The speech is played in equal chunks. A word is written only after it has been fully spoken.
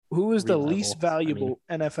Who is the Reliable. least valuable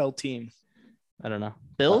NFL team? I don't know.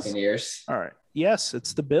 Bills? Buccaneers. All right. Yes,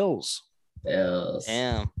 it's the Bills. Bills.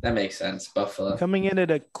 Damn. That makes sense. Buffalo. Coming in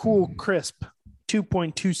at a cool, crisp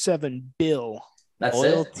 2.27 bill. That's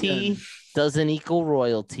Loyalty it. doesn't equal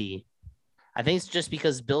royalty. I think it's just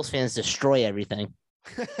because Bills fans destroy everything.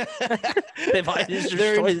 They might just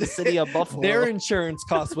destroy the city of Buffalo. Their insurance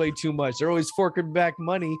costs way too much. They're always forking back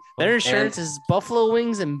money. Their insurance is buffalo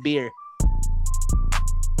wings and beer.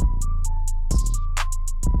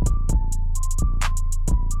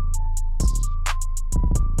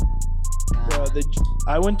 Bro,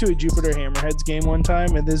 I went to a Jupiter Hammerheads game one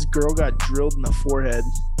time, and this girl got drilled in the forehead.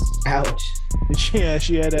 Ouch. Yeah,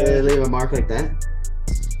 she had Did they leave a mark like that?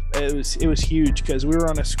 It was huge because we were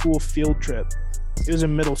on a school field trip. It was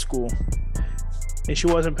in middle school, and she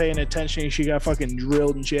wasn't paying attention. She got fucking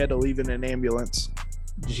drilled, and she had to leave in an ambulance.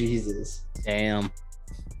 Jesus. Damn.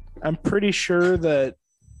 I'm pretty sure that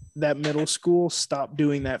middle school stopped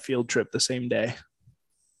doing that field trip the same day.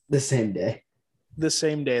 The same day. The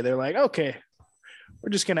same day. They're like, okay, we're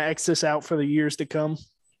just going to X this out for the years to come.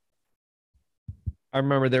 I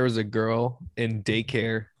remember there was a girl in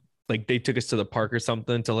daycare. Like they took us to the park or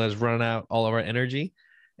something to let us run out all of our energy.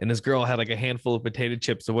 And this girl had like a handful of potato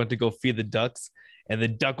chips and went to go feed the ducks. And the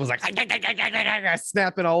duck was like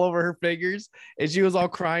snapping all over her fingers. And she was all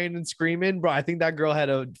crying and screaming. Bro, I think that girl had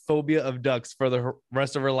a phobia of ducks for the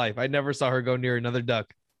rest of her life. I never saw her go near another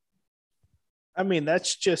duck. I mean,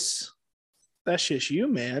 that's just you,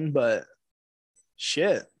 man. But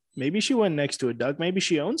shit, maybe she went next to a duck. Maybe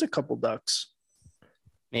she owns a couple ducks.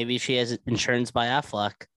 Maybe she has insurance by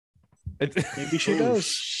Aflac. Maybe she Oh, does.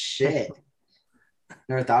 shit.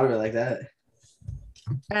 Never thought of it like that.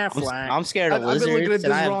 Aflac. I'm scared of I've been looking at lizards, this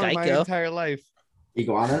and I have wrong my Geico. entire life.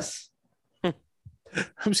 Iguanas?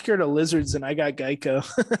 I'm scared of lizards, and I got Geico.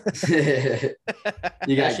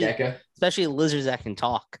 You got Actually- gecko? Especially lizards that can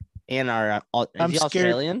talk and are I'm is he scared.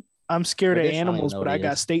 Australian? I'm scared of British? I don't animals, even know but what I he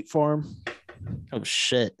got is. State Farm. Oh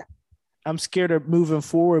shit! I'm scared of moving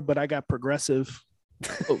forward, but I got Progressive.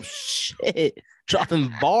 Oh shit!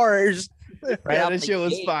 Dropping bars right Yeah, out that the shit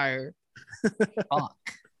was gate. fire. Fuck.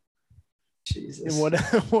 Jesus.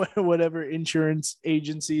 And whatever insurance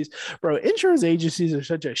agencies, bro. Insurance agencies are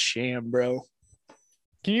such a sham, bro.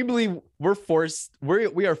 Can you believe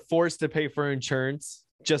we are forced to pay for insurance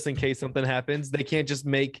just in case something happens? They can't just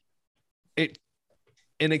make it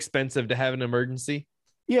inexpensive to have an emergency.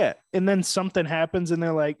 Yeah, and then something happens, and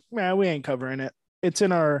they're like, "Man, we ain't covering it. It's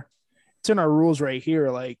in our rules right here.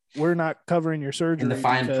 Like, we're not covering your surgery In the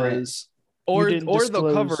fine print. because Or didn't they'll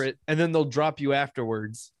disclose- cover it and then they'll drop you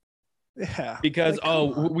afterwards yeah, because like,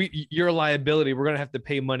 come on. you're a liability. We're gonna have to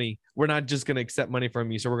pay money. We're not just gonna accept money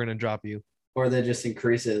from you, so we're gonna drop you. Or they just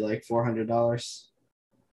increase it like $400.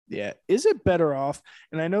 Yeah, is it better off?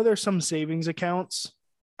 And I know there's some savings accounts.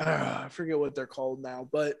 I forget what they're called now,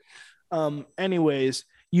 but anyways,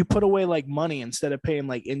 you put away like money instead of paying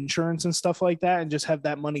like insurance and stuff like that, and just have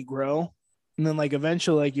that money grow. And then like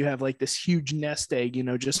eventually like you have like this huge nest egg,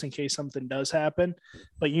 just in case something does happen,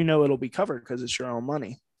 but it'll be covered because it's your own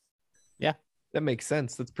money. That makes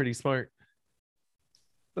sense. That's pretty smart.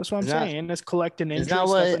 That's what I'm Is that- saying. It's collecting is interest that up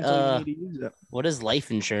what, until you need to use it. What is life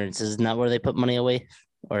insurance? Isn't that where they put money away,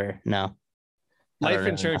 or no? I Life don't know.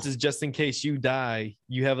 insurance is just in case you die,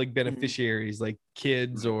 you have like beneficiaries like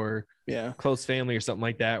kids or Yeah. close family or something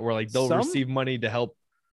like that, where like they'll Some- receive money to help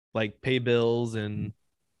like pay bills and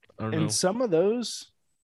I don't know. And some of those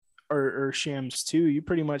are shams too. You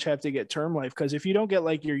pretty much have to get term life because if you don't get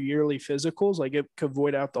like your yearly physicals, like it could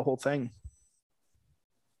void out the whole thing.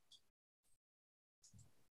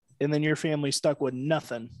 And then your family's stuck with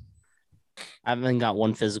nothing. I haven't got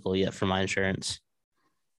one physical yet for my insurance.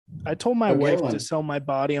 I told my Okay, wife one. to sell my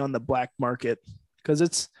body on the black market because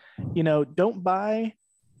it's, don't buy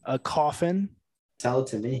a coffin. Tell it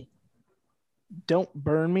to me. Don't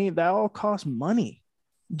burn me. That all costs money.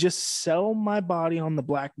 Just sell my body on the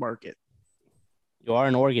black market. You are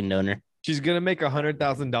an organ donor. She's gonna make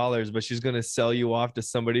 $100,000, but she's gonna sell you off to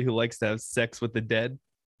somebody who likes to have sex with the dead.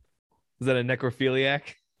 Is that a necrophiliac?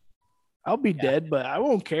 I'll be dead, but I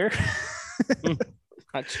won't care.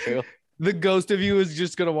 That's true. The ghost of you is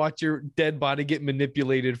just gonna watch your dead body get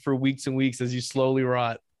manipulated for weeks and weeks as you slowly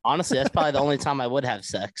rot. Honestly, that's probably the only time I would have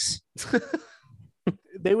sex.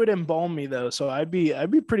 They would embalm me though, so I'd be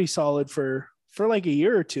pretty solid for like a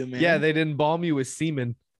year or two, man. Yeah, they'd embalm you with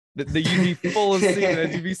semen. You'd be full of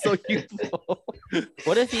semen. You'd be so youthful.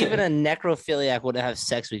 What if even a necrophiliac wouldn't have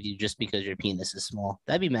sex with you just because your penis is small?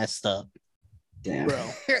 That'd be messed up. Damn. bro.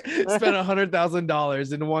 Spent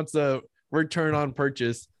 $100,000 and wants a return on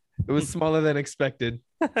purchase. It was smaller than expected.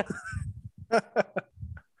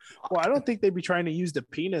 Well, I don't think they'd be trying to use the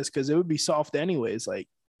penis because it would be soft anyways. Like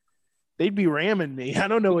they'd be ramming me. I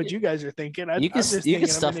don't know what you guys are thinking. You can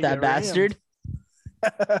stuff that bastard.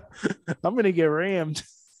 I'm gonna get rammed.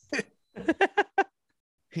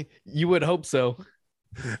 You would hope so.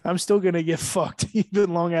 I'm still gonna get fucked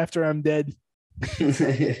even long after I'm dead.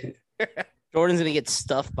 Jordan's gonna get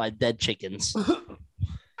stuffed by dead chickens.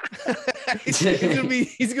 he's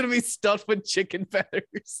gonna be stuffed with chicken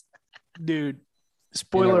feathers. Dude, And a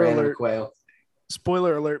spoiler random alert. Quail.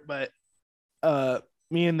 Spoiler alert, but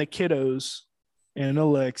me and the kiddos and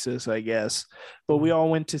Alexis, I guess, but we all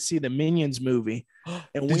went to see the Minions movie.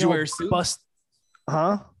 And Did we you all wear a suit?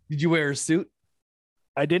 Huh? Did you wear a suit?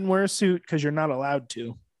 I didn't wear a suit because you're not allowed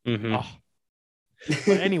to. Mhm. Oh,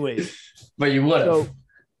 But anyways, But you would have. so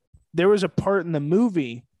there was a part in the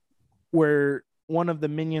movie where one of the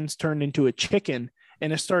minions turned into a chicken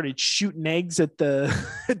and it started shooting eggs at the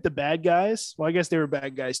at the bad guys. Well, I guess they were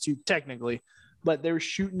bad guys too, technically, but they were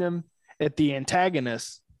shooting them at the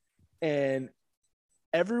antagonists. And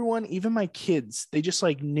everyone, even my kids, they just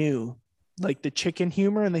like knew like the chicken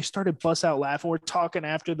humor and they started bust out laughing. We're talking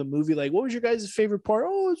after the movie, like, what was your guys' favorite part?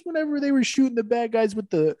 Oh, it's whenever they were shooting the bad guys with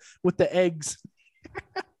the eggs.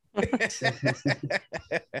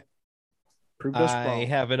 Proved us I wrong.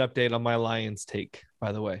 have an update on my Lions take,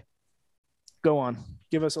 by the way. Go on.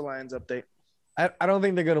 Give us a Lions update. I don't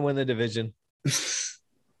think they're going to win the division.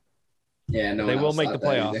 Yeah, no. They one will else make the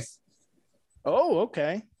thought that either. playoffs. Oh,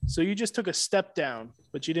 okay. So you just took a step down,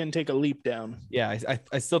 but you didn't take a leap down. Yeah,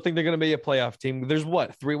 I still think they're going to be a playoff team. There's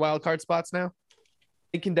what, 3 wild card spots now?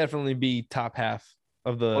 It can definitely be top half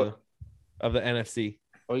of the NFC.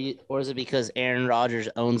 Or is it because Aaron Rodgers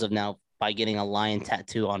owns them now by getting a lion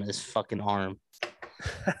tattoo on his fucking arm?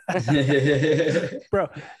 Bro,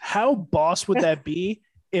 how boss would that be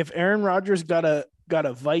if Aaron Rodgers got a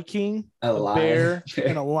Viking, A a lion. bear,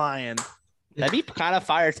 and a lion? That'd be kind of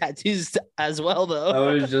fire tattoos as well, I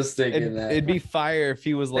though. was just thinking that. It'd be fire if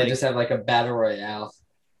he was They like, just have like a battle royale,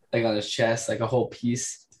 like on his chest, like a whole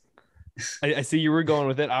piece. I see you were going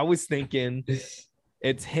with it. I was thinking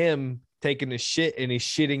it's him taking a shit and he's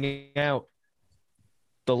shitting out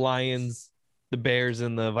the Lions, the Bears,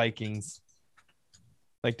 and the Vikings.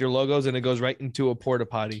 Like their logos, and it goes right into a porta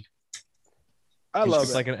potty. I It's love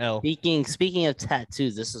just it. like an L. Speaking of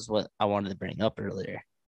tattoos, this is what I wanted to bring up earlier.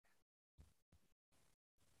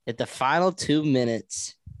 If the final 2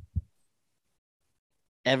 minutes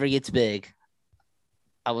ever gets big,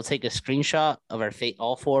 I will take a screenshot of our face,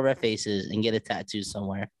 all 4 of our faces, and get a tattoo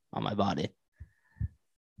somewhere on my body.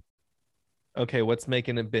 Okay, what's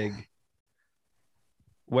making it big?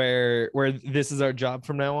 Where this is our job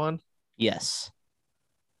from now on? Yes.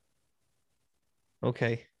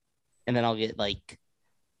 Okay. And then I'll get like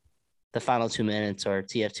the final 2 minutes or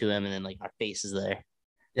TF2M, and then like our faces there.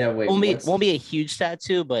 Yeah, wait. Won't be a huge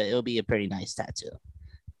tattoo, but it'll be a pretty nice tattoo.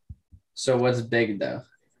 So what's big though?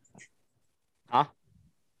 Huh?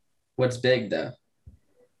 What's big though?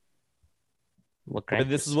 What But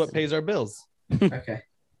this is what pays our bills. Okay.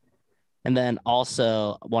 And then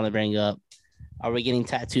also I want to bring up, are we getting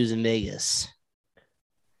tattoos in Vegas?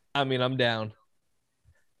 I mean, I'm down.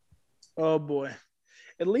 Oh boy.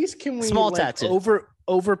 At least can we Small like, tattoo.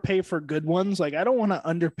 overpay for good ones? Like I don't want to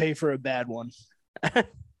underpay for a bad one.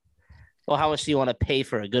 Well, how much do you want to pay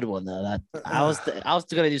for a good one though? I was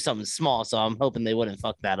gonna do something small, so I'm hoping they wouldn't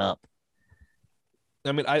fuck that up.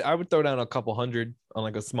 I mean, I would throw down a couple hundred on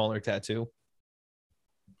like a smaller tattoo.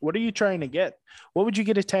 What are you trying to get? What would you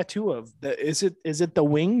get a tattoo of? Is it the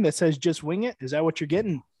wing that says just wing it? Is that what you're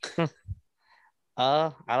getting?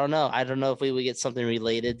 I don't know. I don't know if we would get something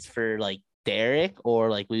related for like Derek, or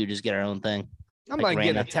like we would just get our own thing. I'm Like not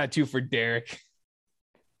getting a random. tattoo for Derek.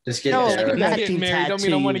 Just get No, like Derek. a I'm not matching getting married. Don't mean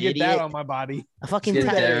I tattoo, want to you get that idiot. on my body. A fucking Get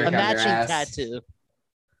Derek a on your matching ass. tattoo.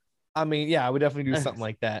 I mean, yeah, I would definitely do something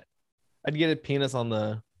like that. I'd get a penis on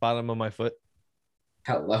the bottom of my foot.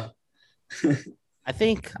 Hello. I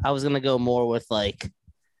think I was gonna go more with like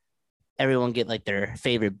everyone get like their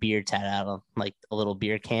favorite beer tat out on like a little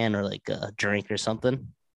beer can or like a drink or something.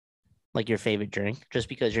 Like your favorite drink, just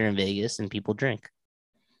because you're in Vegas and people drink.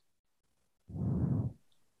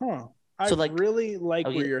 Huh. I So, like, really like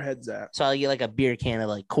I'll where get- your head's at. So I'll get like a beer can of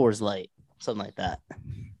like Coors Light, something like that.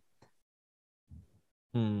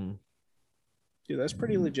 Hmm. Dude, that's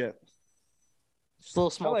pretty legit. Just a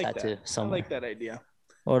little I small like tattoo that. I somewhere. like that idea.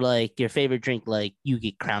 Or like your favorite drink, like you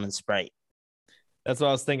get Crown and Sprite. That's what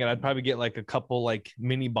I was thinking. I'd probably get like a couple like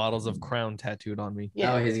mini bottles of Crown tattooed on me.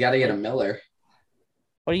 Yeah. Oh, he's got to get a Miller.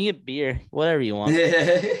 Or you get beer, whatever you want.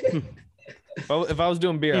 If I was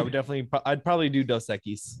doing beer, I would definitely. I'd probably do Dos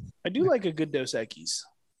Equis. I do like a good Dos Equis.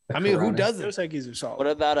 A I mean, who Corona. doesn't? Dos Equis are What solid.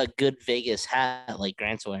 about a good Vegas hat like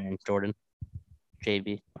Grant's wearing, Jordan?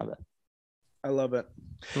 JB, my bad. I love it.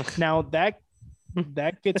 Now that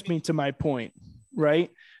gets me to my point,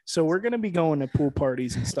 right? So we're gonna be going to pool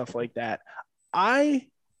parties and stuff like that. I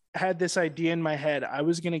had this idea in my head. I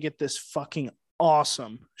was gonna get this fucking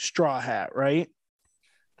awesome straw hat, right?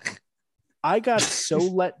 I got so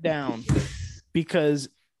let down because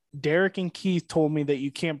Derek and Keith told me that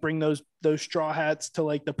you can't bring those straw hats to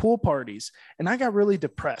like the pool parties, and I got really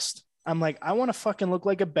depressed. I'm like, I want to fucking look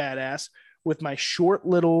like a badass with my short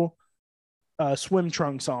little swim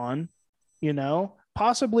trunks on,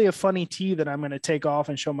 possibly a funny tee that I'm going to take off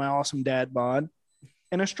and show my awesome dad bod,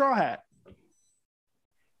 and a straw hat.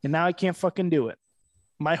 And now I can't fucking do it.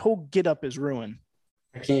 My whole get up is ruined.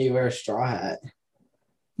 Why can't you wear a straw hat?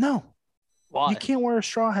 No, Why? you can't wear a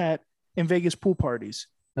straw hat in Vegas pool parties.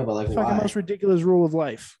 No, but like Fucking why? most ridiculous rule of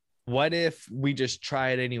life. What if we just try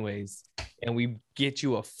it anyways and we get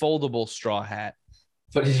you a foldable straw hat,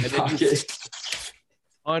 Put it in your and then you pocket.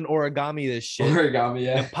 unorigami this shit, Origami,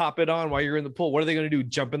 yeah. and pop it on while you're in the pool? What are they going to do?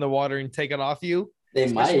 Jump in the water and take it off you? They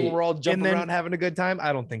Especially when might. we're all jumping then- around having a good time?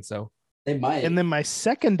 I don't think so. They might. And then my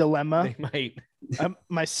second dilemma, They might.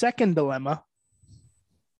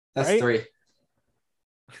 That's right? 3.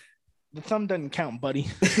 the thumb doesn't count, buddy.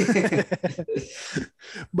 But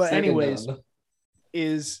But anyways,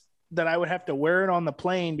 is that I would have to wear it on the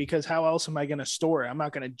plane because how else am I going to store it? I'm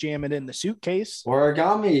not going to jam it in the suitcase.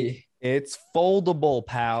 origami. It's foldable,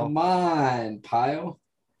 pal. Come on, pile.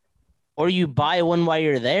 Or you buy one while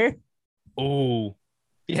you're there? Oh,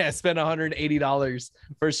 yeah. Spend $180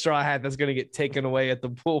 for a straw hat that's going to get taken away at the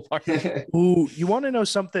pool party. Ooh, you want to know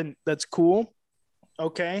something that's cool?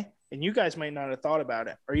 Okay. And you guys might not have thought about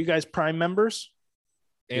it. Are you guys Prime members?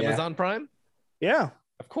 Amazon Prime? Yeah.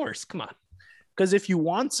 Of course. Come on. Because if you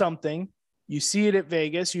want something, you see it at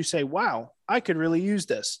Vegas, you say, wow, I could really use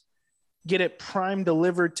this. Get it Prime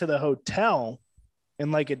delivered to the hotel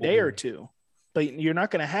in like a day or two. But you're not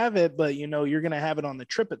going to have it, but you're going to have it on the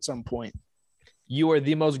trip at some point. You are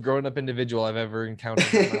the most grown up individual I've ever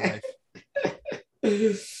encountered in my life.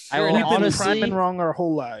 I will We've been honestly, priming wrong our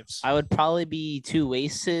whole lives. I would probably be too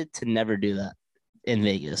wasted to never do that in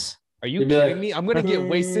Vegas. Are you You'd be kidding like, me? I'm going to get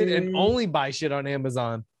wasted and only buy shit on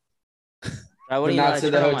Amazon. I But wouldn't even know not how to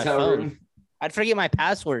to the turn on my hotel phone. room. I'd forget my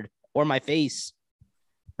password or my face.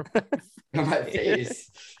 My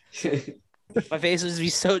face. My face would just be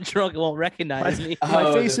so drunk it won't recognize me. My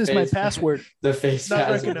Oh, face the is my face. password. The face Not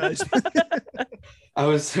password. recognized. I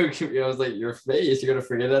was so confused. I was like, your face? You're going to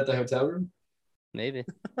forget it at the hotel room? Maybe.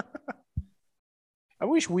 I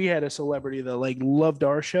wish we had a celebrity that like loved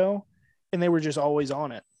our show and they were just always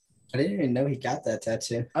on it. I didn't even know he got that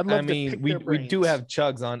tattoo. I'd love I mean, to pick we, their we do brains. have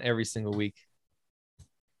Chugs on every single week.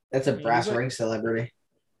 That's a He's brass like- ring celebrity.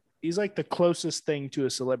 He's like the closest thing to a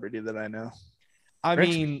celebrity that I know. I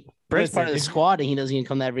Rick's- mean, Brick's part of the listen, squad and he doesn't even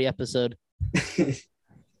come to every episode.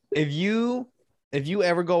 if you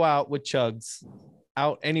ever go out with Chugs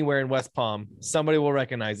out anywhere in West Palm, somebody will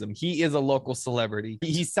recognize him. He is a local celebrity.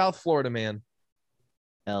 He's South Florida man.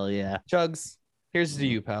 Hell yeah. Chugs, here's to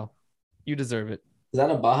you, pal. You deserve it. Is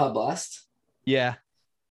that a Baja Blast? Yeah.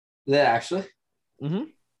 Is that actually? Mm-hmm.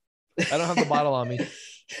 I don't have the bottle on me.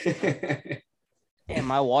 Damn,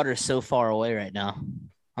 my water's so far away right now.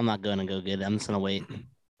 I'm not gonna go get it. I'm just gonna wait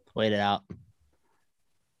it out.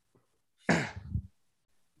 All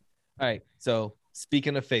right. So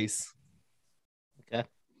speaking of face. Okay.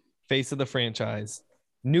 Face of the franchise.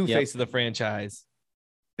 New Yep. face of the franchise.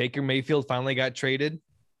 Baker Mayfield finally got traded.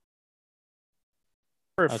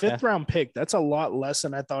 For a Okay. 5th round pick, that's a lot less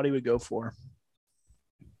than I thought he would go for.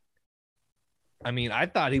 I mean, I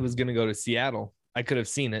thought he was going to go to Seattle. I could have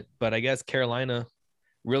seen it, but I guess Carolina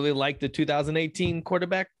really liked the 2018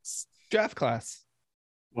 quarterbacks draft class.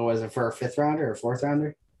 What was it for a 5th rounder or a 4th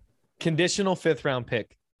rounder? Conditional 5th round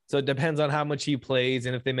pick. So it depends on how much he plays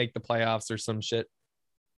and if they make the playoffs or some shit.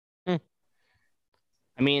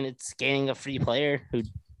 I mean, it's gaining a free player who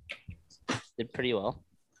did pretty well.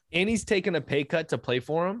 And he's taken a pay cut to play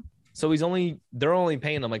for him. So they're only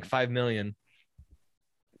paying him like $5 million.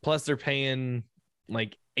 Plus they're paying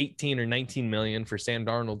like 18 or 19 million for Sam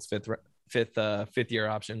Darnold's fifth year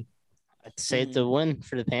option. I'd say it's a win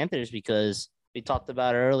for the Panthers because we talked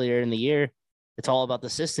about it earlier in the year. It's all about the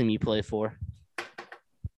system you play for.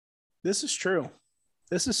 This is true.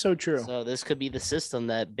 This is so true. So this could be the system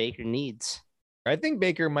that Baker needs. I think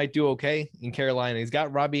Baker might do okay in Carolina. He's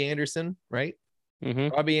got Robbie Anderson, right? Mm-hmm.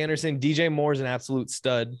 Robbie Anderson, DJ Moore's an absolute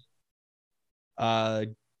stud.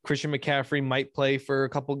 Christian McCaffrey might play for a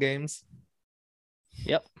couple games.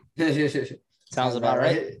 Yep. Sounds about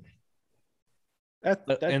right. That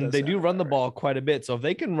and does they do sound run the about ball quite a bit. So if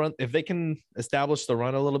they can establish the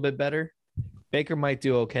run a little bit better, Baker might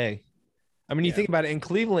do okay. I mean, you Yeah. think about it, in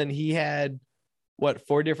Cleveland, he had what,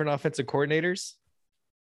 4 different offensive coordinators?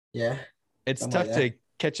 Yeah. It's Something like tough to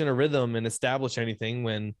catch in a rhythm and establish anything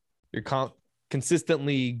when you're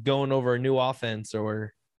consistently going over a new offense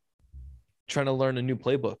or trying to learn a new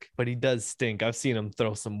playbook. But he does stink. I've seen him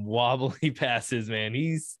throw some wobbly passes, man.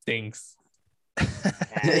 He stinks.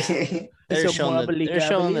 They're Some showing wobbly they're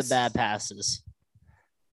showing the gabblies. bad passes.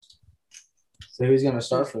 So who's gonna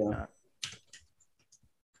start for them?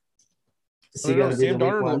 Is he I don't know, gonna be the Sam week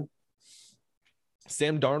Darnold. one?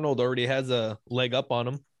 Sam Darnold already has a leg up on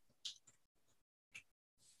him.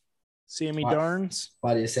 Sammy What? Darns.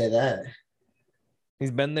 Why do you say that?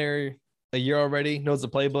 He's been there a year already, knows the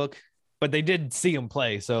playbook, but they did see him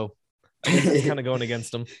play. So I guess it's kind of going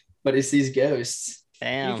against him. But he sees ghosts. You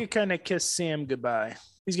Damn. could kind of kiss Sam goodbye.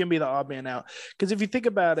 He's gonna be the odd man out. Because if you think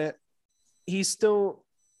about it, he still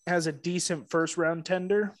has a decent first round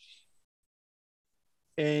tender.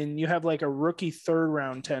 And you have like a rookie third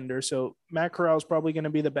round tender. So Matt Corral's probably going to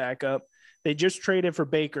be the backup. They just traded for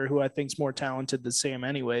Baker, who I think is more talented than Sam,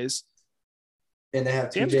 anyways. And they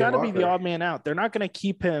have Sam's TJ got to be the Walker. odd man out. They're not going to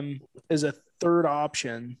keep him as a third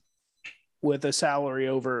option with a salary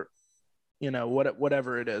over,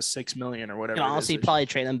 whatever it is, $6 million or You whatever. can it honestly is. probably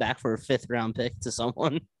trade him back for a 5th round pick to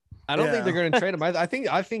someone. I don't think Yeah. they're going to trade him.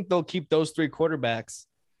 I think they'll keep those 3 quarterbacks.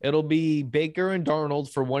 It'll be Baker and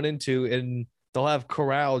Darnold for 1 and 2, and they'll have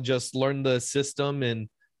Corral just learn the system and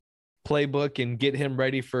playbook and get him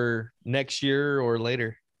ready for next year or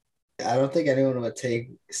later. I don't think anyone would take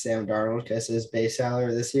Sam Darnold because his base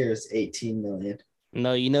salary this year is $18 million.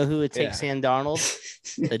 No, you know who would take Yeah. Sam Darnold?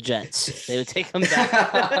 The Jets. They would take him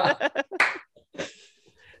back.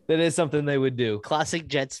 That is something they would do. Classic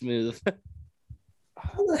Jets move.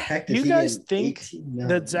 How the heck does You he guys get think 18 million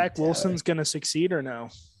that Zach salary? Wilson's going to succeed or no?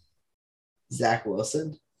 Zach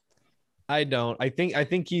Wilson? I don't. I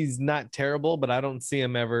think he's not terrible, but I don't see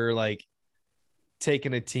him ever like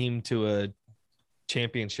taking a team to a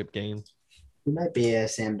championship game. He might be a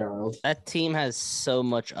Sam Darnold. That team has so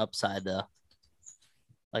much upside, though.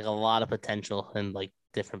 Like a lot of potential in like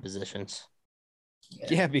different positions.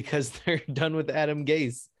 Yeah, because they're done with Adam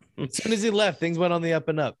Gase. As soon as he left, things went on the up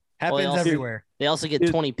and up. Happens also- everywhere. They also get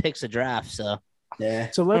Dude. 20 picks a draft, so Yeah.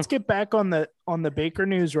 So let's get back on the Baker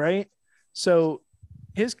news, right? So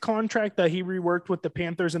his contract that he reworked with the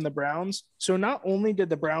Panthers and the Browns. So not only did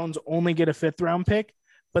the Browns only get a 5th round pick,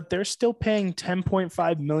 but they're still paying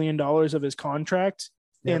 $10.5 million of his contract.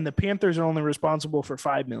 Yep. And the Panthers are only responsible for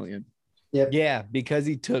 $5 million. Yeah, because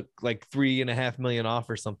he took like $3.5 million off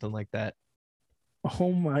or something like that.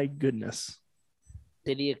 Oh my goodness.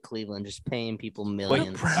 City of Cleveland just paying people But,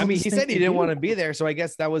 millions. I mean, he Browns said he think didn't they want do. to be there, so I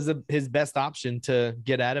guess that was his best option to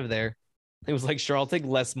get out of there. He was like, "Sure, I'll take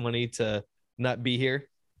less money to not be here."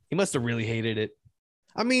 He must have really hated it.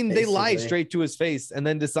 I mean, they lied Basically. straight to his face and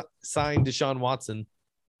then signed Deshaun Watson,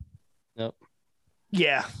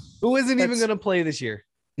 Yeah, who isn't even That's- going to play this year.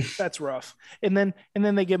 that's rough. And then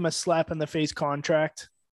they give him a slap in the face contract.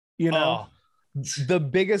 You know, Oh, the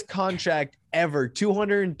biggest contract ever,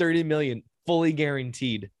 $230 million, fully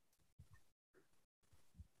guaranteed.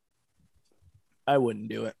 I wouldn't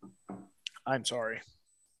do it. I'm sorry.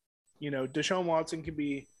 Deshaun Watson could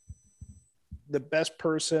be the best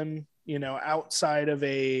person, outside of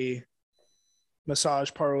a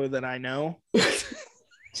massage parlor that I know,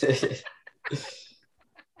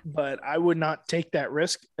 but I would not take that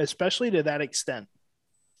risk, especially to that extent.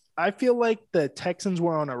 I feel like the Texans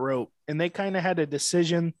were on a rope and they kind of had a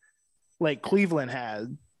decision like Cleveland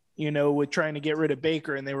had, with trying to get rid of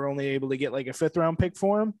Baker, and they were only able to get like a 5th round pick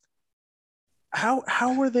for him.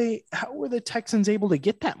 How were the Texans able to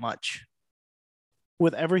get that much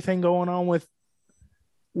with everything going on with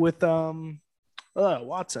Watson?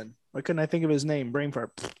 Why couldn't I think of his name? Brain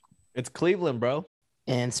fart. It's Cleveland, bro.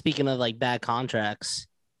 And speaking of like bad contracts,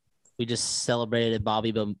 we just celebrated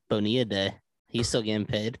Bobby Bonilla Day. He's still getting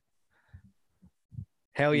paid.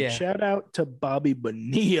 Hell yeah. Shout out to Bobby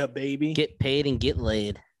Bonilla, baby. Get paid and get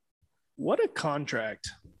laid. What a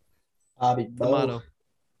contract. Bobby The motto. Bo.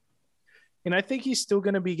 And I think he's still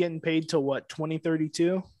going to be getting paid till what,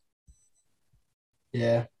 2032?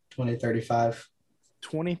 Yeah, 2035.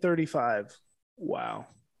 2035. Wow.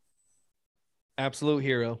 Absolute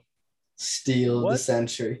hero. Steal of the What?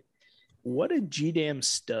 century. What a G-damn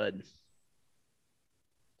stud.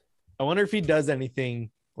 I wonder if he does anything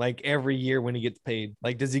like every year when he gets paid.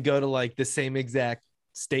 Like, does he go to like the same exact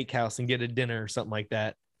steakhouse and get a dinner or something like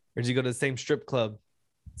that? Or does he go to the same strip club,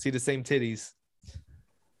 see the same titties?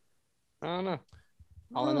 I don't know.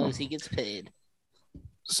 All I know is he gets paid.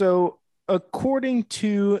 So according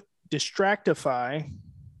to Distractify,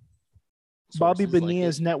 Bobby Sources like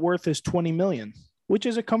Bonilla's it. net worth is 20 million, which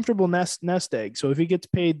is a comfortable nest egg. So if he gets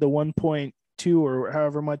paid the 1.2 or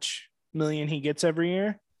however much million he gets every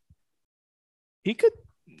year, he could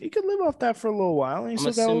live off that for a little while. And I'm he's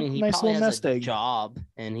still got assuming a he nice probably little has nest a egg. job,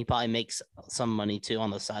 and he probably makes some money too on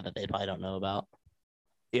the side that they probably don't know about.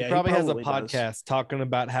 Yeah, he probably has a does. podcast talking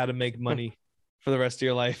about how to make money for the rest of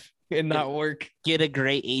your life and not work. Get a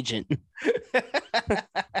great agent.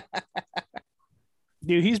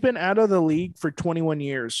 Dude, he's been out of the league for 21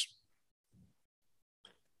 years.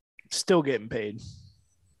 Still getting paid.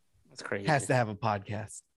 That's crazy. Has to have a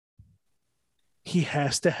podcast. He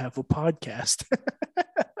has to have a podcast.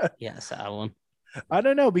 Yes, that one. I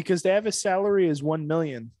don't know because they have his salary is 1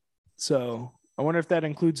 million. So I wonder if that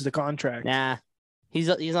includes the contract. Nah, he's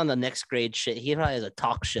on the next grade shit. He probably has a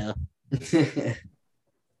talk show.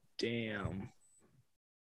 Damn.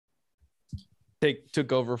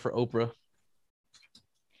 Took over for Oprah.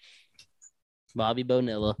 Bobby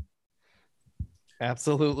Bonilla,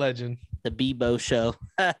 Absolute legend. the Bebo Show.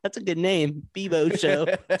 That's a good name, Bebo Show.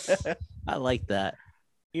 I like that.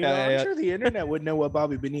 You know, Yeah. I'm sure the internet would know what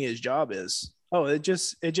Bobby Bonilla's job is. Oh, it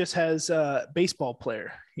just has baseball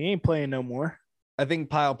player. He ain't playing no more. I think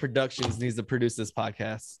Pile Productions needs to produce this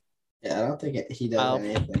podcast. Yeah, I don't think he does Wow,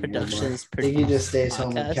 anything anymore. Productions I think he just stays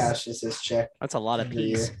home and podcast. cashes his check That's a lot of every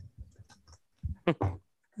peas. year.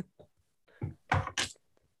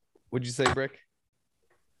 Would you say, Brick?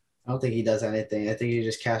 I don't think he does anything. I think he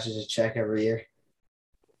just cashes a check every year.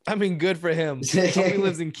 I mean, good for him. He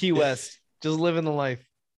lives in Key West, just living the life.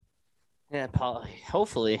 Yeah,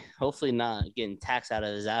 hopefully not getting tax out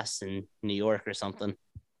of his ass in New York or something.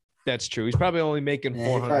 That's true. He's probably only making Yeah,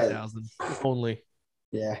 he probably- 400,000 only.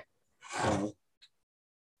 Yeah.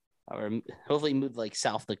 Or hopefully move like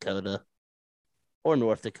South Dakota or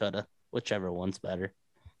North Dakota, whichever one's better.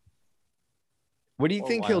 What do you Or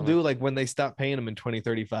think he'll Wyoming. do? Like when they stop paying him in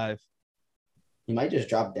 2035? He might just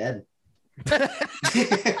drop dead.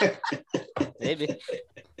 Maybe.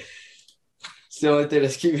 It's the only thing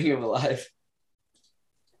that's keeping him alive.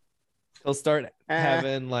 He'll start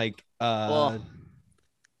having like Well,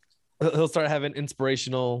 he'll start having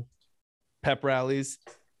inspirational pep rallies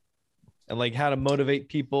and like how to motivate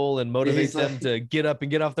people and motivate He's them like- to get up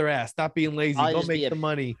and get off their ass. Stop being lazy. Probably Go just be make a- the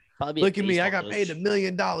money. probably a Look at me. I baseball got paid coach. $1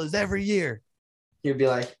 million every year. He'd be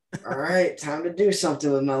like, all right, time to do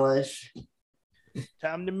something with my life.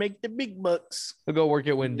 Time to make the big bucks. He'll go work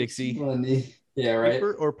at Winn-Dixie. Money. Yeah, right.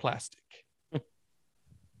 Paper or plastic?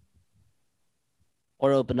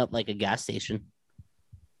 Or open up like a gas station.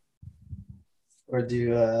 Or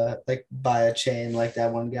do like buy a chain like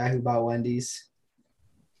that one guy who bought Wendy's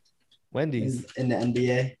Wendy's. in the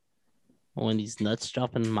NBA. When these nuts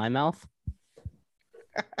drop in my mouth.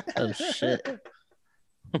 Oh shit.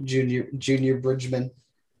 Junior Bridgman.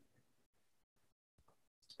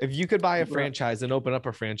 If you could buy a franchise and open up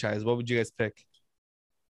a franchise, what would you guys pick?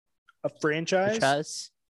 A franchise? Franchise?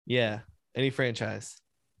 Yeah, any franchise.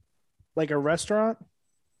 Like a restaurant?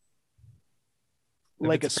 If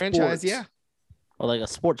Like a it's franchise, sports. yeah. Or like a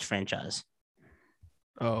sports franchise.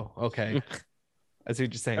 Oh, okay. I see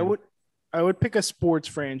what you're saying. I would pick a sports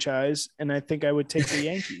franchise, and I think I would take the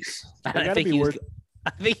Yankees. They I gotta think, be he was, worth. I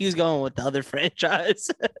think he was going with the other franchise.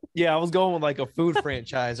 Yeah, I was going with like a food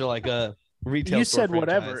franchise or like a retail. You store said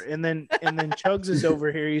whatever, franchise. and then Chugs is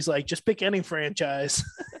over here. He's like, just pick any franchise.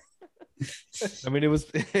 I mean, it was.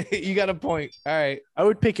 You got a point. All right. I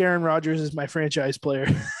would pick Aaron Rodgers as my franchise player.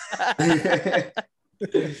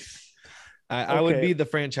 I would Okay. be the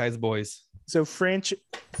franchise boys. So franchise.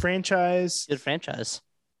 Good franchise.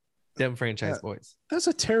 Them franchise Yeah. boys. That's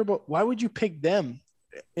a terrible. Why would you pick them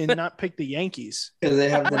and not pick the Yankees? Because they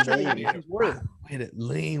have How much the are the name. Yankees worth? With it,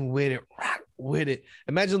 lean with it, rock with it.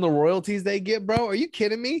 Imagine the royalties they get, bro. Are you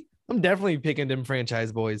kidding me? I'm definitely picking them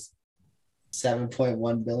franchise boys.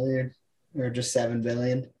 7.1 billion or just 7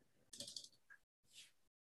 billion.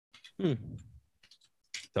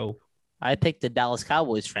 So I picked the Dallas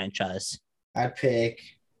Cowboys franchise. I pick.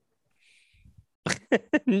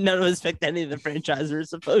 None of us picked any of the franchises we were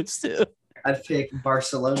supposed to. I'd pick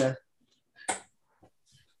Barcelona.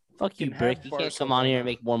 Fuck you, Can have Brick. You can't come on here and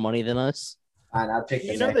make more money than us. And I'd pick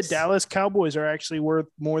the You know the Knicks. Dallas Cowboys are actually worth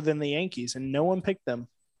more than the Yankees, and no one picked them.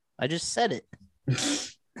 I just said it.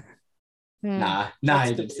 Nah, That's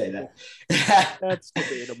he didn't say that. That's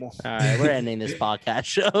debatable. All right, we're ending this podcast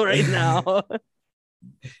show right now.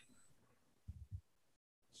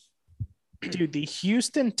 Dude, the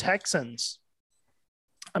Houston Texans.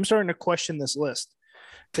 I'm starting to question this list.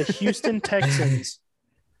 The Houston Texans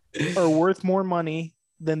are worth more money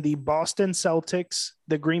than the Boston Celtics,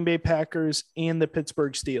 the Green Bay Packers, and the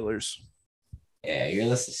Pittsburgh Steelers. Yeah, your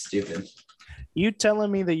list is stupid. You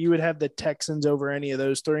telling me that you would have the Texans over any of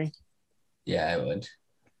those three? Yeah, I would.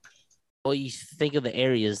 Well, you think of the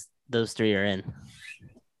areas those three are in.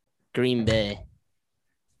 Green Bay,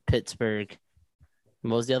 Pittsburgh.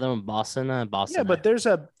 What was the other one? Boston? Boston. Yeah, but there's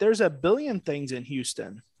a billion things in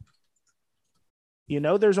Houston.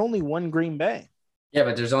 There's only one Green Bay. Yeah,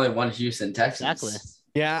 but there's only one Houston Texans. Exactly.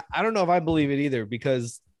 Yeah, I don't know if I believe it either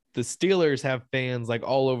because the Steelers have fans like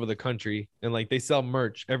all over the country and like they sell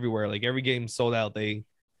merch everywhere. Like every game sold out. I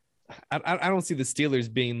don't see the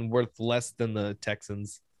Steelers being worth less than the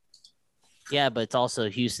Texans. Yeah, but it's also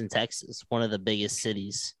Houston, Texas, one of the biggest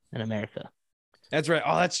cities in America. That's right.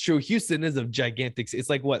 Oh, that's true. Houston is a gigantic. It's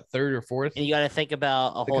like what, third or fourth? And you got to think about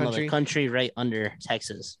a The whole country? other country right under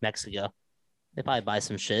Texas, Mexico. They probably buy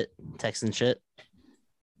some shit, Texan shit.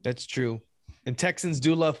 That's true. And Texans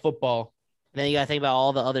do love football. And then you got to think about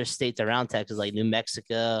all the other states around Texas, like New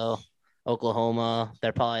Mexico, Oklahoma.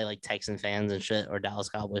 They're probably like Texan fans and shit, or Dallas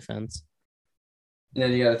Cowboy fans. And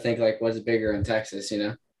then you got to think like, what's bigger in Texas?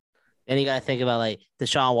 And you got to think about like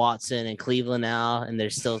Deshaun Watson in Cleveland now, and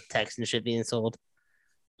there's still Texan shit being sold.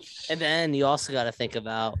 And then you also got to think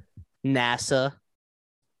about NASA.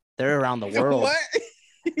 They're around the world. What?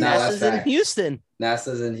 No, NASA's that's in fact. Houston.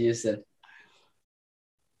 NASA's in Houston.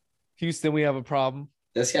 Houston, we have a problem.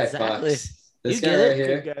 This guy Exactly. fucks. This You guy get right it.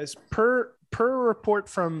 here. Okay, guys. Per report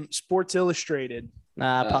from Sports Illustrated,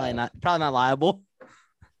 Nah, probably not. Probably not liable.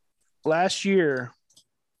 last year,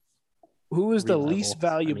 who was the Reliable. least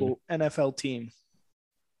valuable NFL team?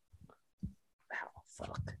 Oh,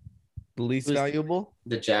 fuck. The least Who's- valuable?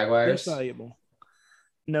 The Least Jaguars. valuable.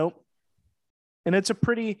 Nope. And it's a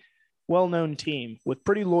pretty well-known team with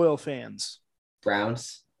pretty loyal fans.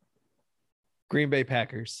 Browns. Green Bay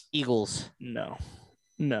Packers. Eagles. No.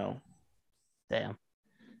 Damn.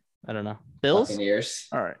 I don't know. Bills? Buccaneers.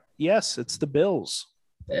 All right. Yes, it's the Bills.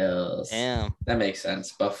 Bills. Damn. That makes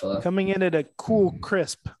sense. Buffalo. Coming in at a cool,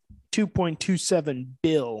 crisp 2.27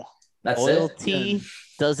 bill. That's it. Loyalty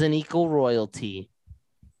doesn't equal royalty.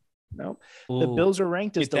 Nope. The Ooh. Bills are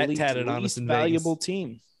ranked as Get the that least, tatted on us least in valuable Vegas.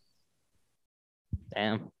 team.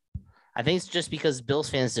 Damn. I think it's just because Bills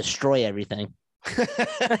fans destroy everything.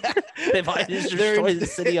 They probably just destroy the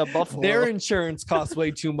city of Buffalo. Their insurance costs way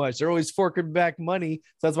too much. They're always forking back money,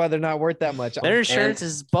 so that's why they're not worth that much. Their insurance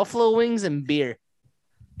is buffalo wings and beer.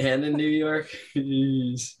 And in New York.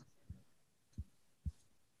 Jeez.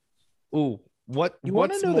 Ooh, what? You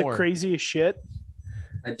want what's to know more? the craziest shit?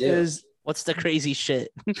 I do. Is What's the crazy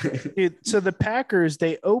shit? so the Packers,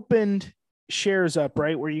 they opened shares up,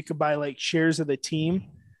 right? Where you could buy like shares of the team.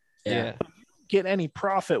 yeah. Get any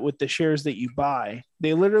profit with the shares that you buy.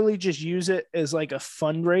 They literally just use it as like a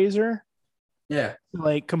fundraiser, Yeah.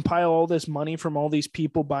 like compile all this money from all these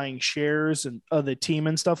people buying shares and of the team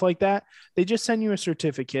and stuff like that. They just send you a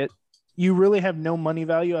certificate. You really have no money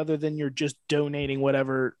value other than you're just donating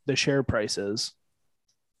whatever the share price is.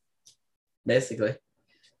 Basically.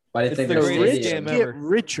 Why do you It's think the their The greatest rich stadium? scam get ever.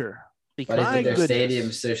 richer. Why do Because you My think their goodness.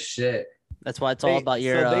 stadium's so shit? that's why it's all about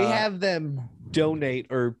your. So they have them donate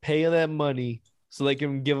or pay them money so they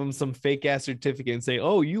can give them some fake ass certificate and say,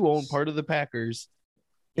 "Oh, you own part of the Packers."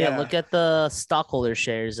 Yeah, look at the stockholder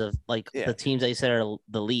shares of like Yeah. the teams that you said are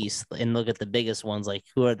the least, and look at the biggest ones, like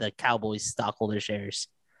who are the Cowboys stockholder shares?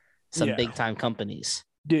 Some Yeah. big time companies.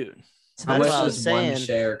 Dude. So How that's much what I was does one saying.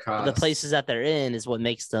 share cost? The places that they're in is what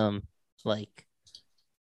makes them like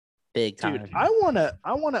big time. Dude, I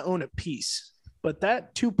wanna own a piece, but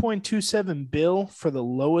that 2.27 bill for the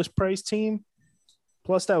lowest price team,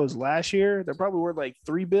 plus that was last year, they're probably worth like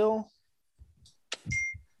 $3 billion.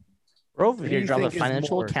 We're over What do here you dropping think is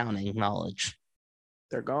financial more? accounting knowledge.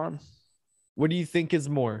 They're gone. What do you think is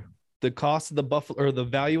more? The cost of the Buffalo or the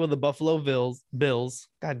value of the Buffalo Bills?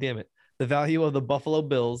 God damn it. The value of the Buffalo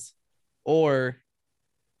Bills or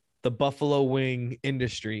the buffalo wing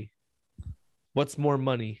industry? What's more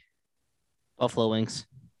money? Buffalo wings.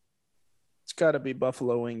 It's got to be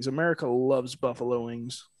buffalo wings. America loves buffalo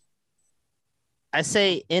wings. I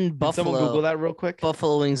say in Can someone Google Buffalo, that real quick?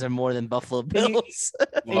 Buffalo wings are more than Buffalo And you- Bills.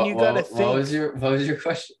 and you gotta What think- was your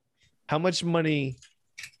question? How much money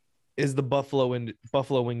is the buffalo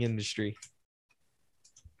wing industry?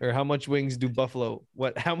 Or how much wings do Buffalo?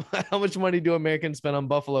 How much money do Americans spend on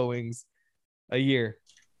buffalo wings a year?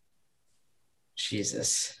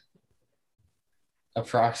 Jesus.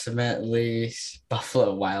 Approximately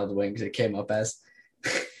Buffalo Wild Wings. It came up as.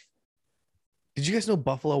 Did you guys know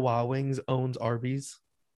Buffalo Wild Wings owns Arby's?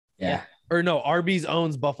 Yeah. Or no, Arby's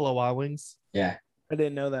owns Buffalo Wild Wings. Yeah. I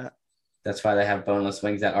didn't know that. That's why they have boneless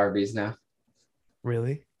wings at Arby's now.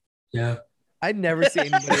 Really? Yeah. I'd never see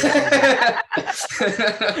anybody. Like that.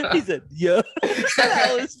 He said, "Yeah."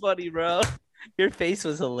 That was funny, bro. Your face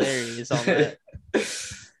was hilarious on that.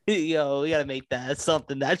 Yo, we gotta make that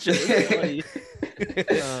something. That shit was funny.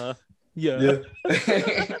 Yeah.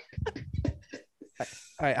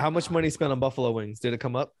 All right, how much money spent on buffalo wings? Did it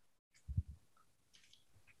come up?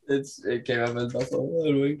 It came up as Buffalo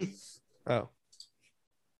Wild Wings. Oh,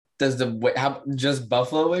 Does just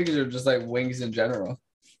Buffalo wings or just like wings in general?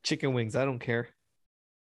 chicken wings. I don't care.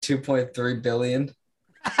 2.3 billion.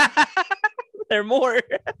 They're more.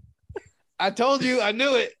 I told you. I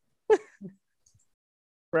knew it.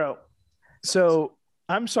 Bro. So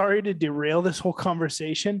I'm sorry to derail this whole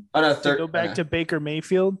conversation Oh no, to go back to Baker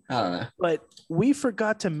Mayfield, I don't know. but we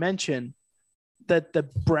forgot to mention that the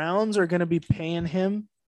Browns are going to be paying him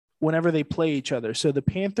whenever they play each other. So the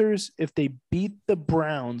Panthers, if they beat the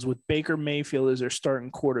Browns with Baker Mayfield as their starting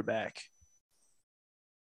quarterback,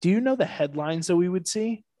 do you know the headlines that we would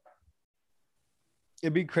see?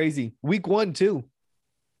 It'd be crazy. Week 1 too.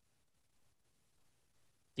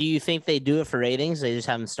 Do you think they do it for ratings? They just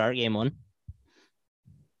have them start game 1.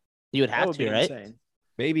 You would That have would to, be right? insane.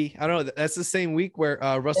 Maybe. I don't know. That's the same week where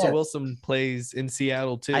Russell Wilson plays in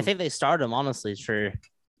Seattle too. I think they start them honestly for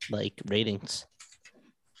like ratings.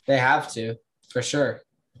 They have to, for sure.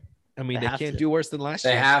 I mean, They they have can't to. do worse than last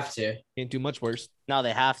They year. have to. Can't do much worse. No,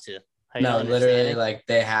 they have to. Are you No, understanding? literally, like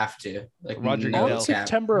they have to. Like Roger no Goodell. On cap.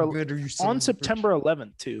 September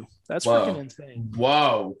 11th too. That's Whoa. freaking insane.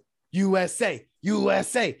 Whoa. USA. Speaking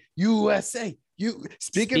of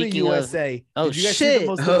Speaking of- USA, Oh, did you guys see the shit.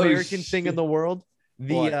 most Oh, American shit. thing in the world?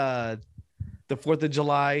 What? The 4th of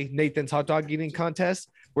July Nathan's hot dog eating contest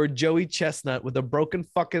where Joey Chestnut with a broken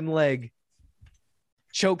fucking leg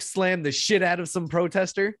choke slammed the shit out of some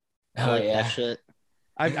protester. I Oh like yeah. that shit.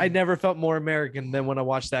 I never felt more American than when I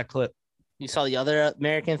watched that clip. You saw the other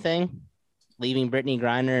American thing? Leaving Brittany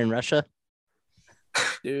Griner in Russia?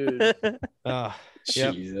 Dude. Yep.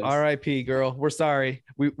 Jesus. R.I.P. girl. We're sorry.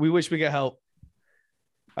 We wish we could help.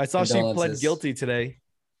 I saw she pled Condolences. guilty today.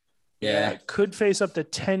 Yeah. Could face up to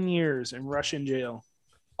 10 years in Russian jail.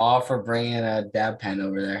 All for bringing a dab pen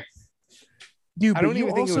over there. Dude, I but don't you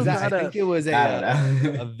even think it also was that. I gotta, think it was I don't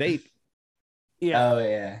know. a vape. yeah. Oh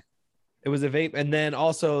yeah. It was a vape, and then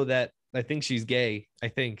also that I think she's gay. I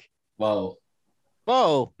think. Whoa.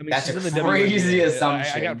 Whoa. I mean, That's she's a in the crazy WNBA.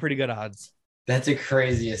 assumption. I got pretty good odds. That's a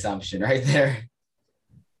crazy assumption right there.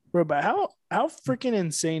 Bro, but how freaking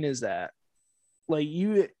insane is that? Like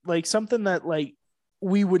you like something that like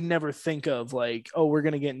we would never think of, like, oh, we're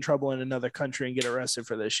gonna get in trouble in another country and get arrested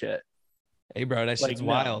for this shit. Hey, bro, that Like, shit's no.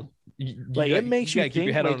 wild. Like, it makes you gotta keep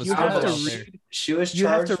your think, head like, on a you swivel have to out there. read- She was You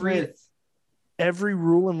have charged to read- with Every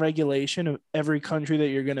rule and regulation of every country that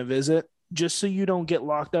you're gonna visit, just so you don't get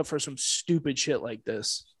locked up for some stupid shit like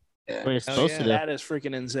this. What are you yeah. supposed to do? That is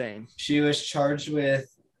freaking insane. She was charged with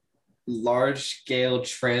large scale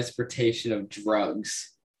transportation of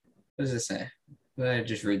drugs. What does it say? What did I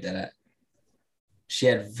just read that at? She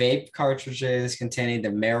had vape cartridges containing the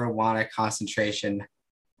marijuana concentration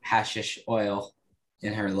hashish oil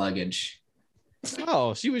in her luggage.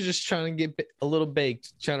 Oh, she was just trying to get a little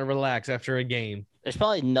baked, trying to relax after a game. There's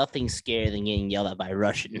probably nothing scarier than getting yelled at by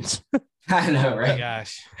Russians. I know, Oh my right?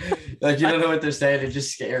 gosh. Like you don't know what they're saying, they're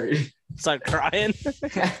just scary. Start crying.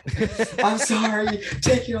 I'm sorry.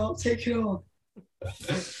 Take it all. Take it all.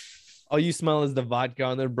 All you smell is the vodka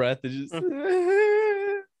on their breath. It's just,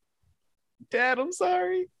 Dad, I'm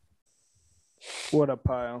sorry. What a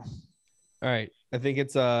pile. All right, I think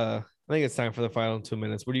it's time for the final 2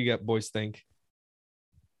 minutes. What do you got, boys? Think?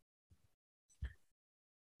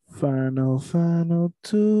 Final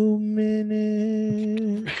 2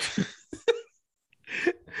 minutes.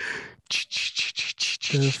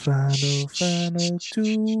 The final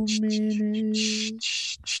 2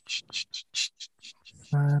 minutes.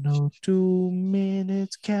 Final 2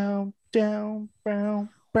 minutes countdown. Bow,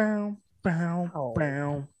 bow, bow,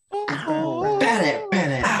 bow.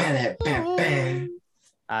 Ban it.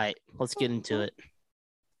 All right, let's get into it.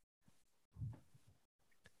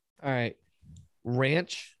 All right,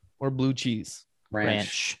 ranch or blue cheese?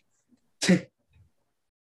 Ranch.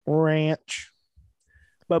 Ranch.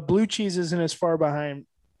 But blue cheese isn't as far behind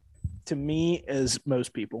to me as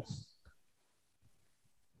most people.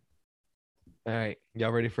 All right,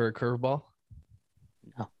 y'all ready for a curveball?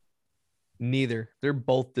 No. Neither. They're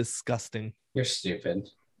both disgusting. You're stupid.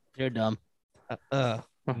 You're dumb.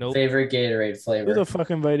 Nope. Favorite Gatorade Who flavor? the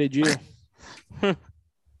fuck invited you?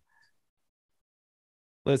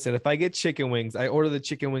 Listen, if I get chicken wings, I order the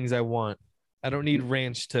chicken wings I want. I don't need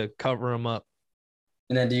ranch to cover them up.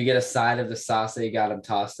 And then do you get a side of the sauce that you got them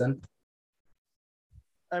tossed in?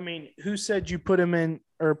 I mean, who said you put them in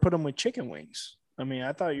or put them with chicken wings? I mean,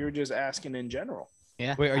 I thought you were just asking in general.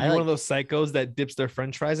 Yeah. Wait, are you one of those psychos that dips their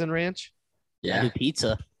French fries in ranch? I Yeah. do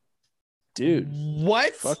pizza. Dude,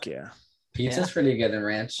 What? fuck yeah. Pizza's pretty good in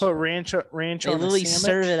ranch. Put ranch They on a literally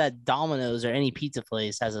serve sandwich. it at Domino's or any pizza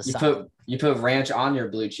place as a You side. put ranch on your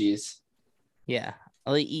blue cheese. Yeah.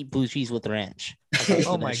 I like eat blue cheese with ranch.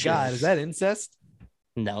 Oh my god, is that incest?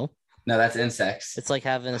 No. No, that's insects. It's like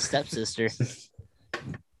having a stepsister.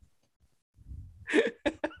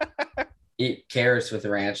 Eat carrots with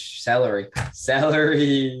ranch. Celery,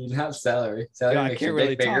 not celery. Celery Yeah, I makes can't your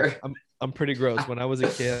really dick bigger. talk. I'm pretty gross. When I was a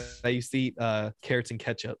kid, I used to eat carrots and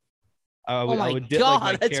ketchup. I Oh my dip God,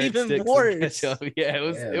 my that's carrot even sticks in worse. ketchup. Yeah, it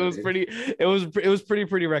was Yeah, dude.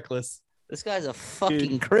 pretty reckless. This guy's a fucking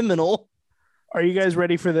Dude. criminal. Are you guys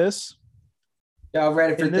ready for this? Yeah, I'm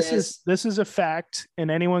ready for And this is a fact, and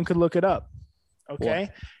anyone could look it up. Okay.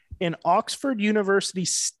 An Oxford University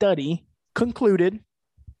study concluded,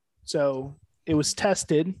 so it was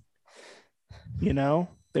tested,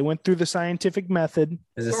 they went through the scientific method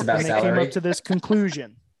Is this about and they came celery? up to this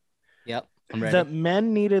conclusion Yep. I'm ready. that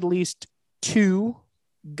men need at least 2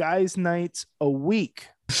 guys' nights a week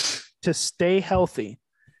to stay healthy.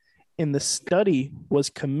 And the study was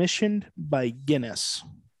commissioned by Guinness.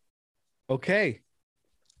 Okay.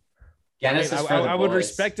 Guinness is for the I would boys.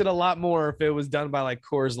 respect it a lot more if it was done by like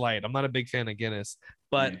Coors Light. I'm not a big fan of Guinness,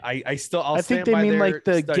 but Yeah. I'll I think stand they by mean their like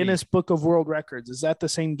the study. Guinness Book of World Records. Is that the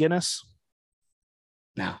same Guinness?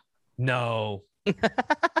 No. No.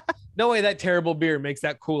 No way that terrible beer makes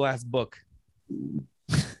that cool ass book.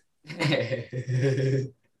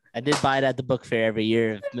 I did buy it at the book fair every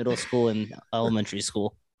year of middle school and elementary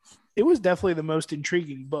school. It was definitely the most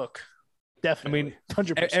intriguing book. Definitely.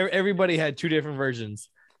 100%. Everybody had 2 different versions.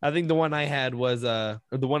 I think the one I had was or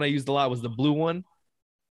the one I used a lot was the blue one.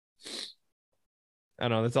 I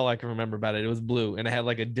don't know. That's all I can remember about it. It was blue and it had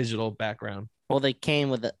like a digital background. Well, they came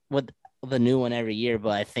with the new one every year, but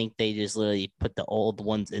I think they just literally put the old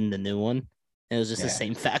ones in the new one. And it was just the Yeah.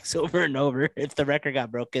 same facts over and over. If the record got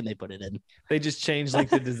broken, they put it in. They just changed like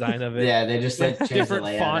the design of it. Yeah, they just like changed Different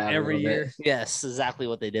the layout font out a every little bit. year. Yes, exactly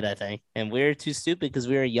what they did, I think. And we were too stupid because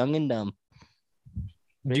we were young and dumb.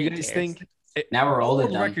 Do you guys think Now we're old and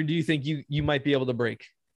what dumb. record do you think you might be able to break?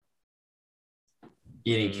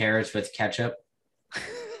 Eating carrots with ketchup.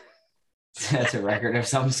 That's a record of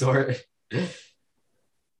some sort. I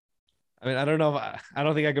mean, I don't know if I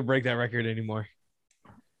don't think I could break that record anymore.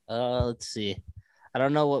 Let's see. I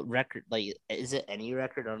don't know what record. Like, is it any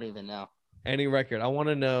record? I don't even know. Any record. I want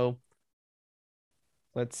to know.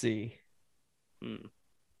 Let's see.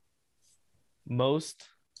 Most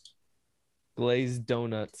glazed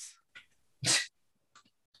donuts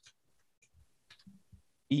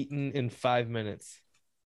eaten in 5 minutes.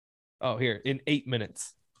 Oh, here in 8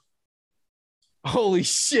 minutes. Holy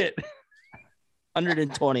shit.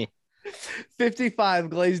 120. 55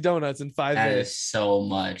 glazed donuts in 5 That minutes. is so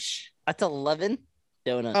much. That's 11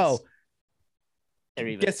 donuts. Oh,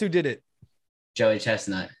 every guess who did it? Joey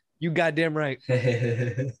Chestnut. You goddamn right.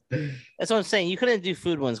 That's what I'm saying. You couldn't do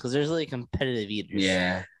food ones because there's really competitive eaters.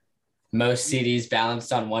 Yeah. Most CDs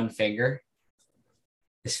balanced on one finger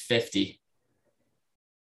is 50.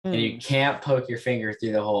 And you can't poke your finger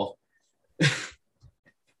through the hole.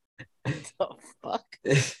 Oh, fuck.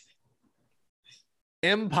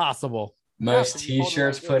 Impossible. Most Yeah, hold on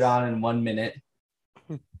t-shirts like put this. on in 1 minute.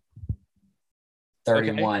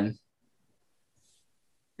 31.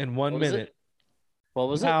 In 1 What was it? minute. What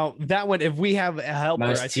was it? Now, that one, if we have a helper,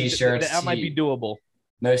 Most I think t-shirts, that might be doable.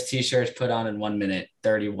 Most t-shirts put on in 1 minute.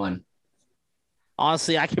 31.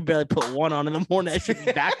 Honestly, I could barely put one on in the morning. I should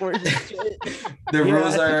be backwards. And shit. The Yeah,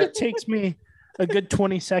 rules I are think it takes me a good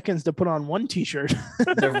 20 seconds to put on one t-shirt.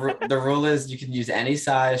 the rule is you can use any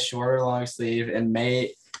size, short or long sleeve, and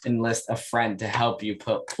may enlist a friend to help you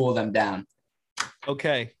pull them down.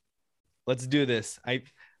 Okay, let's do this.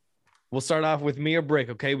 We'll start off with me or Brick.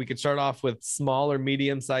 Okay, we could start off with small or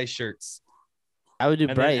medium sized shirts, I would do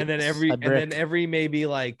and bright. then every maybe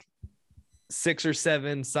like 6 or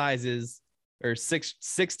 7 sizes, or six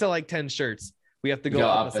to like 10 shirts. We have to go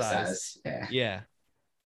up a size. Yeah. Yeah.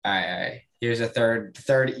 All right. Here's a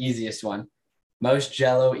third easiest one. Most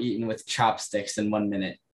Jello eaten with chopsticks in 1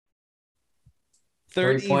 minute.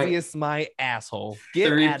 Third 3 point- easiest, my asshole.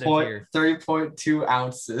 Get out of here. 3.2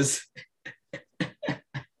 ounces.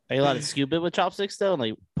 Are you allowed to scoop it with chopsticks though, and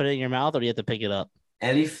like put it in your mouth, or do you have to pick it up?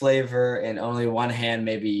 Any flavor, and only one hand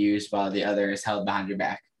may be used while the other is held behind your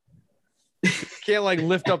back. Can't like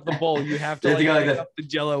lift up the bowl. You have to You have like to go like pick this. up the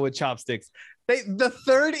Jello with chopsticks. The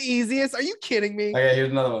third easiest? Are you kidding me? Okay, here's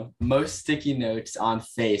another one. Most sticky notes on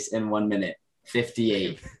face in 1 minute.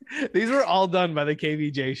 58. These were all done by the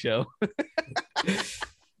KVJ show.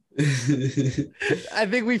 I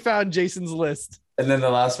think we found Jason's list. And then the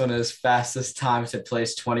last one is fastest time to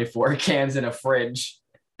place 24 cans in a fridge.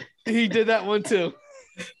 He did that one too.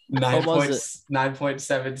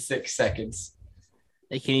 9.76 seconds.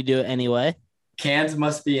 Can you do it anyway? Cans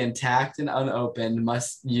must be intact and unopened,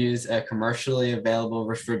 must use a commercially available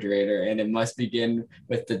refrigerator, and it must begin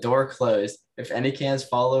with the door closed. If any cans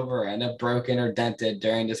fall over or end up broken or dented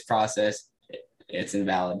during this process, it's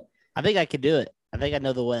invalid. I think I could do it. I think I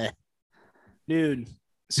know the way. Dude.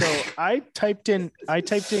 So I typed in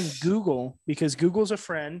Google because Google's a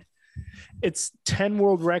friend. It's 10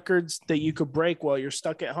 world records that you could break while you're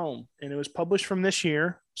stuck at home. And it was published from this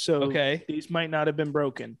year. So these might not have been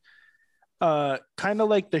broken. Kind of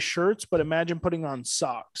like the shirts, but imagine putting on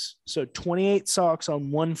socks. So 28 socks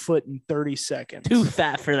on 1 foot in 30 seconds. Too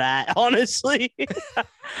fat for that, honestly.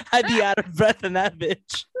 I'd be out of breath in that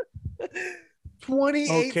bitch.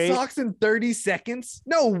 28 socks in 30 seconds?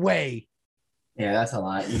 No way. Yeah, that's a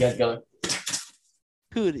lot. You guys go.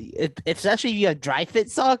 Dude, if especially if you have dry fit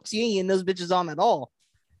socks, you ain't getting those bitches on at all.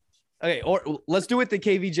 Okay, or let's do what the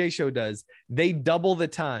KVJ show does. They double the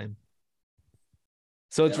time.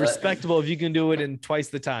 So it's respectable if you can do it in twice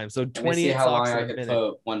the time. So 28 how socks long in I a could minute.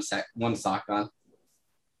 put one sock on.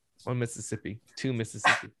 1 Mississippi, 2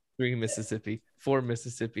 Mississippi, 3 Mississippi, 4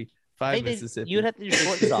 Mississippi, 5 Mississippi. You'd have to do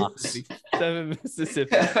short socks. 7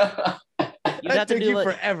 Mississippi. You'd have to do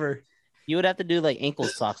forever. You would have to do like ankle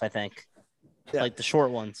socks, I think. Yeah. Like the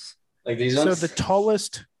short ones. Like these ones. So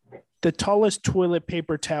the tallest toilet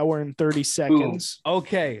paper tower in 30 seconds.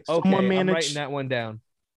 Okay. I'm writing that one down.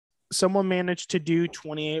 Someone managed to do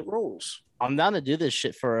 28 rolls. I'm down to do this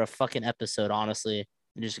shit for a fucking episode, honestly,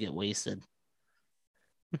 and just get wasted.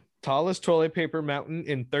 Tallest toilet paper mountain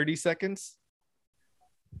in 30 seconds?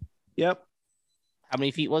 Yep. How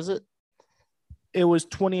many feet was it? It was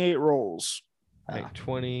 28 rolls. Like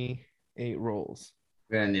 28 rolls.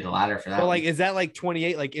 We're gonna need a ladder for that. So like, is that like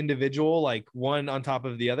 28 like individual, like one on top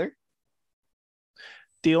of the other?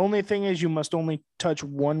 The only thing is you must only touch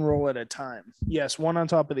one roll at a time. Yes, one on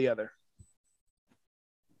top of the other.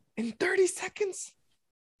 In 30 seconds?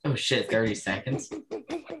 Oh shit, 30 seconds.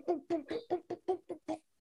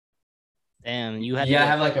 Damn, you had to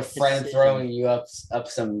have like a friend throwing you up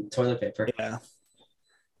some toilet paper. Yeah.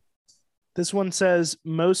 This one says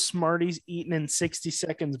most Smarties eaten in 60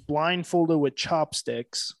 seconds blindfolded with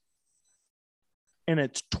chopsticks. And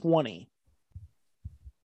it's 20.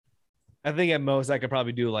 I think at most I could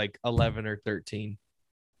probably do like 11 or 13.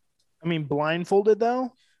 I mean, blindfolded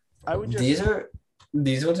though, I would just.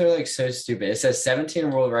 These ones are like so stupid. It says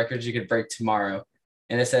 17 world records you could break tomorrow,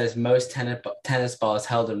 and it says most tennis balls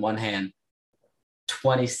held in one hand.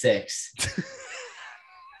 26.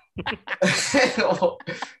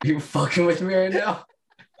 You fucking with me right now?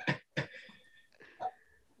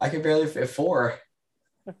 I could barely fit 4.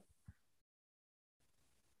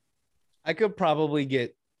 I could probably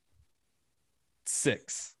get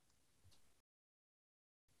 6.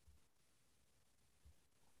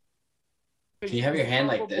 Can you have your hand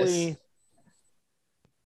like this?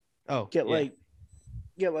 Oh, get like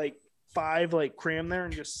 5 like cram there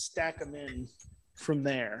and just stack them in from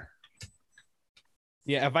there.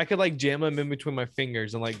 Yeah, if I could like jam them in between my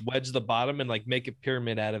fingers and like wedge the bottom and like make a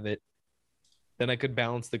pyramid out of it, then I could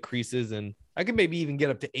balance the creases and I could maybe even get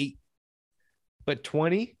up to 8. But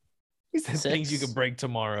 20? These are things you could break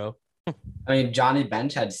tomorrow. I mean, Johnny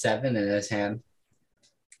Bench had 7 in his hand,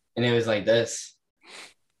 and it was like this.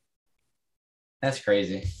 That's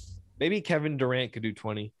crazy. Maybe Kevin Durant could do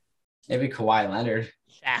 20. Maybe Kawhi Leonard.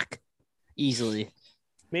 Shaq. Easily.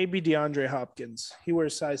 Maybe DeAndre Hopkins. He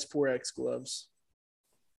wears size 4X gloves.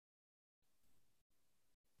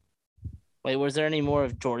 Wait, was there any more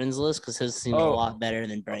of Jordan's list? Because his seemed a lot better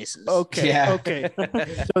than Bryce's. Okay. Yeah. Okay.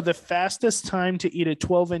 So the fastest time to eat a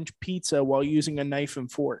 12-inch pizza while using a knife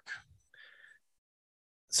and fork.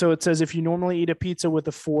 So it says if you normally eat a pizza with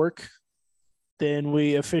a fork, then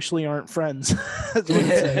we officially aren't friends. That's what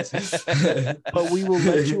it says. But we will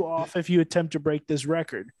let you off if you attempt to break this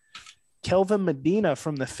record. Kelvin Medina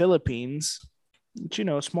from the Philippines, which, you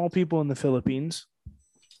know, small people in the Philippines,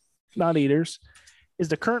 not eaters, is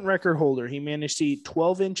the current record holder. He managed to eat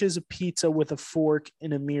 12 inches of pizza with a fork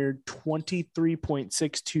in a mere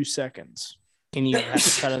 23.62 seconds. Can you have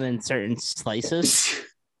to cut them in certain slices?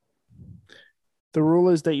 The rule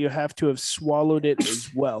is that you have to have swallowed it as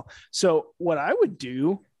well. So what I would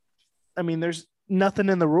do, I mean, there's nothing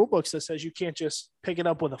in the rule books that says you can't just pick it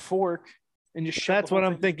up with a fork and just shove That's the whole what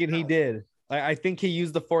I'm thing thinking he did. I think he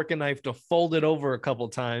used the fork and knife to fold it over a couple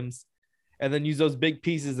times and then use those big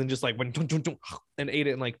pieces and just like and ate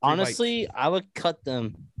it in like 3 Honestly, I would cut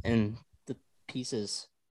them in the pieces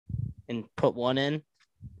and put one in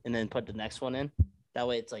and then put the next one in. That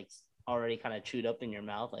way it's like already kind of chewed up in your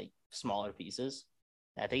mouth, like smaller pieces.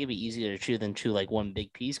 I think it'd be easier to chew than chew like one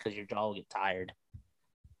big piece because your jaw will get tired.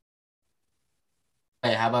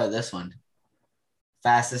 Hey, how about this one?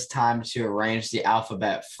 Fastest time to arrange the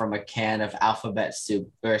alphabet from a can of alphabet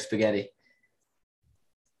soup or spaghetti.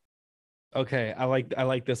 Okay, I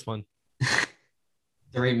like this one.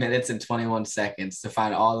 3 minutes and 21 seconds to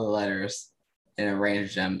find all the letters and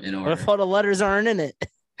arrange them in What order. if all the letters aren't in it?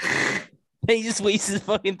 They just wasted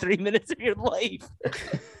fucking 3 minutes of your life.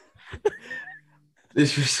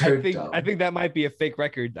 This was so dumb. I think that might be a fake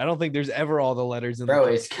record. I don't think there's ever all the letters in Bro,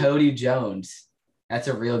 the it's Cody Jones. That's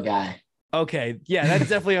a real guy. Okay, yeah, that's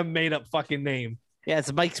definitely a made up fucking name. Yeah,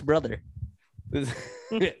 it's Mike's brother. This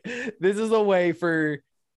is a way for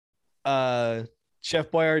Chef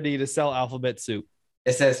Boyardee to sell alphabet soup.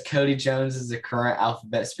 It says Cody Jones is the current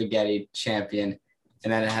alphabet spaghetti champion,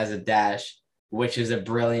 and then it has a dash, which is a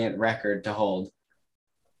brilliant record to hold.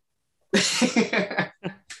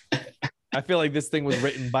 I feel like this thing was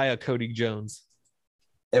written by a Cody Jones.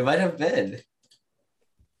 It might have been.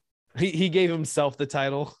 He gave himself the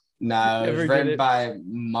title. No, it Never was did written it. by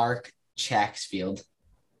Mark Chaxfield.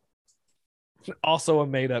 Also a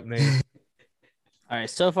made up name. All right,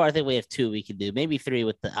 so far I think we have 2 we could do. Maybe 3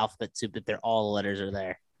 with the alphabet soup if they're all the letters are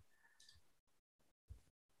there.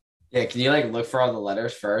 Yeah, can you like look for all the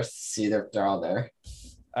letters first, see that they're all there?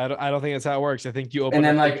 I don't think that's how it works. I think you open And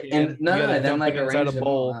then up the like, can, and no, you gotta then dump like it inside arrange a them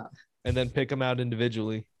all bowl out. and then pick them out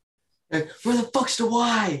individually. Where the fuck's the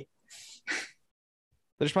Y?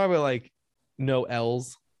 There's probably like no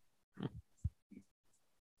L's.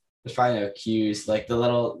 There's probably no Q's. Like the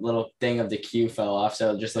little thing of the Q fell off,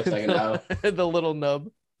 so it just looks like an O. The little nub.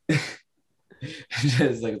 It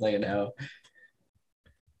just looks like an O.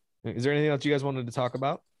 Is there anything else you guys wanted to talk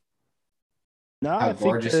about? No, How I think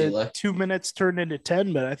gorgeous you the look. 2 minutes turned into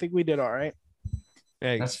 10, but I think we did all right.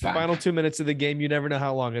 Hey, That's the fine. final 2 minutes of the game, you never know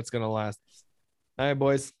how long it's gonna last. All right,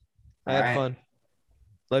 boys. I All had right. fun.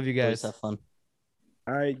 Love you Always guys. have fun.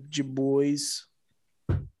 All right, you boys.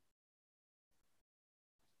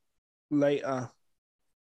 Later.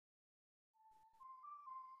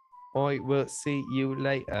 I will see you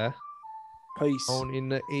later Peace. on in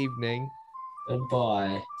the evening.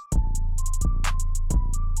 Goodbye.